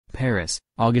Paris,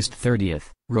 August 30.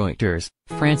 Reuters,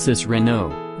 France's Renault,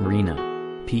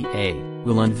 RENA.PA,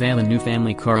 will unveil a new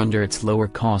family car under its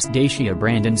lower-cost Dacia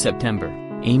brand in September,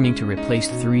 aiming to replace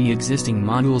 3 existing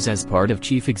models as part of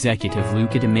Chief Executive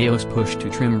Luca push to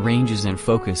trim ranges and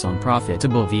focus on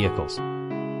profitable vehicles.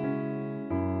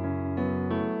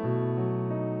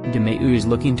 is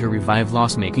looking to revive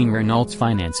loss-making Renault's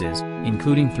finances,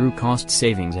 including through cost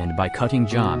savings and by cutting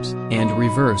jobs, and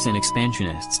reverse an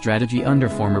expansionist strategy under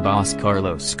former boss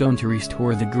Carlos Ghosn to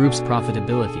restore the group's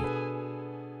profitability.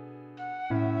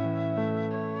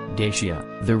 Dacia,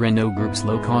 the Renault Group's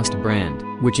low-cost brand,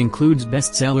 which includes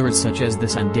bestsellers such as the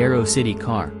Sandero city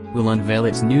car, will unveil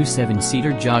its new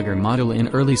 7-seater Jogger model in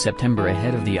early September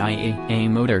ahead of the IAA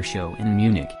Motor Show in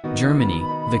Munich, Germany,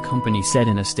 the company said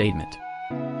in a statement.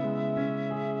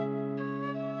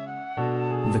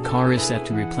 The car is set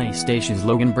to replace Dacia's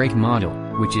Logan brake model,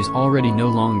 which is already no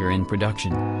longer in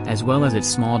production, as well as its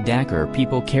small Dakker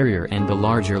people carrier and the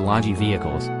larger Lodgy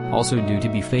vehicles, also due to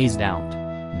be phased out.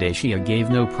 Dacia gave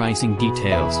no pricing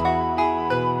details.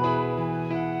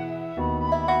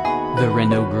 The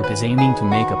Renault Group is aiming to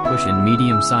make a push in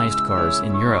medium-sized cars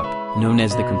in Europe, known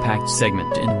as the compact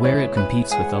segment, and where it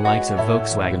competes with the likes of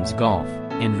Volkswagen's Golf,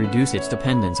 and reduce its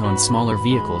dependence on smaller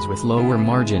vehicles with lower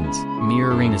margins,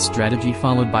 mirroring a strategy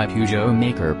followed by Peugeot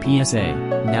maker PSA,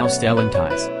 now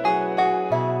Stellantis.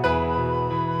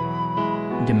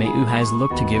 has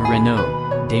looked to give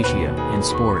Renault, Dacia, and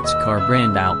sports car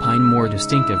brand Alpine more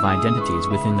distinctive identities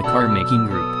within the car-making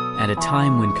group, at a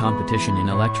time when competition in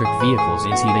electric vehicles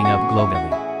is heating up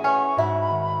globally.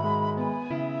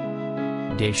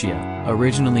 Dacia,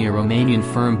 originally a Romanian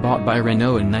firm bought by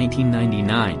Renault in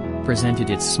 1999, presented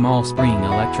its small spring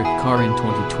electric car in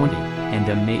 2020, and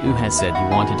has said he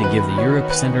wanted to give the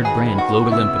Europe-centered brand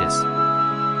global impetus.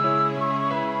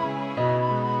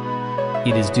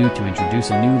 It is due to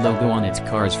introduce a new logo on its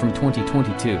cars from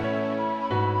 2022.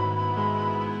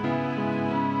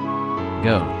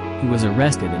 Ghosn, who was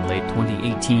arrested in late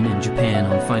 2018 in Japan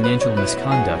on financial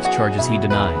misconduct charges he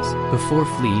denies, before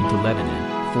fleeing to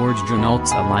Lebanon, forged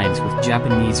Renault's alliance with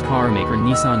Japanese carmaker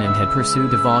Nissan and had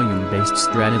pursued a volume-based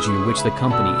strategy which the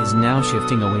company is now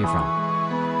shifting away from.